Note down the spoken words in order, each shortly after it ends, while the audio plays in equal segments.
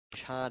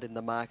hard in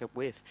the market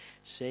with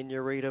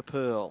Senorita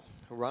Pearl.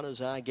 Runners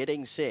are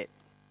getting set.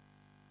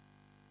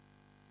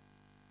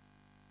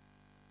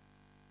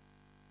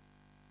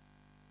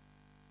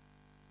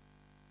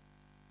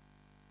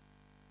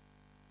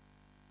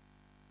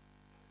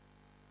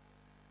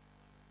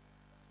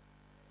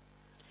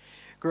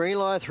 Green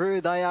light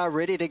through, they are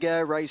ready to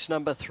go. Race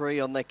number 3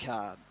 on the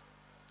card.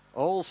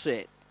 All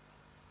set.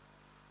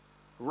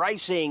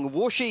 Racing,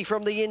 Whooshy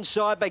from the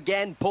inside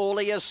began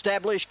poorly,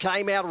 established,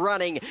 came out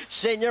running.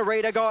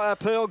 Senorita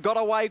Pearl got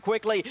away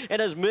quickly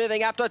and is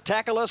moving up to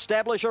tackle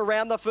Establish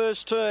around the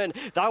first turn.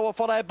 They were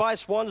followed by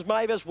Swans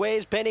Mavis.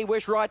 Where's Penny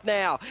Wish right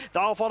now? They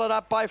were followed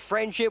up by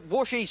Friendship.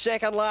 Whooshy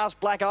second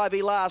last, Black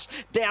Ivy last.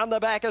 Down the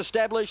back,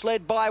 Establish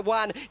led by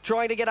 1.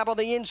 Trying to get up on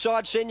the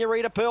inside,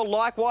 Senorita Pearl.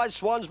 Likewise,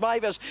 Swans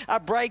Mavis. A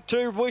break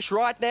to Wish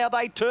right now.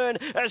 They turn.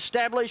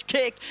 Establish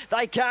kick.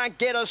 They can't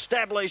get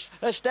Established.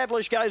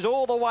 Establish goes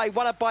all the way.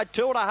 Won it by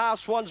 2.5,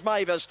 Swans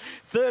Mavis.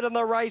 Third in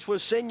the race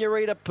was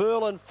Senorita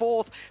Pearl, and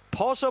fourth,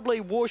 possibly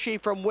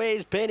Whooshy from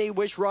Where's Penny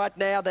Wish right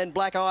now, then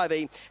Black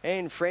Ivy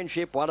and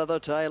Friendship, one of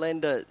the tail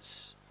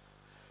enders.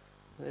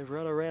 They've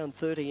run around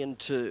 30 and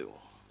 2.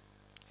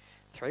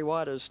 3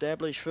 wide,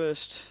 Established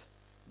first,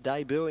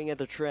 debuting at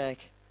the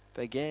track.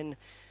 Began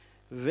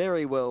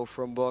very well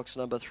from box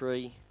number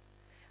 3.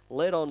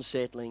 Led on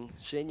settling.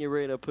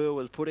 Senorita Pearl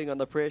was putting on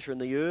the pressure in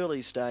the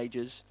early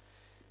stages,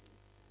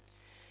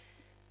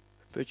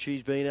 but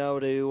she's been able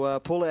to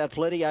pull out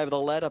plenty over the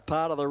latter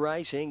part of the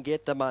race and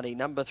get the money.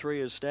 Number 3,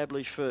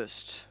 Established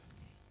first.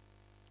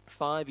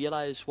 5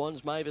 yellow,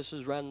 Swans Mavis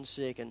has run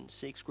second.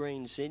 6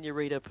 green,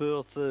 Senorita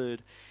Pearl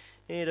third.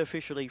 And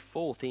officially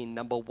fourth in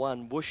number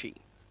 1, Whooshy.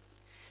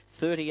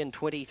 30 and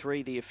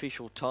 23 the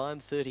official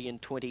time, 30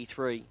 and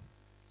 23.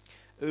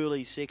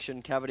 Early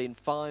section covered in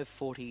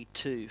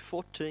 5:42,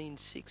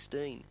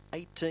 14:16,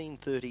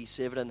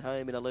 18:37 and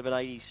home in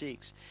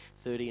 11:86.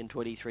 30 and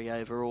 23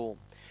 overall.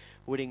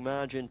 Winning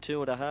margin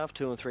 2.5,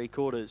 2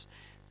 3/4,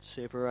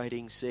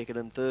 separating second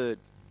and third.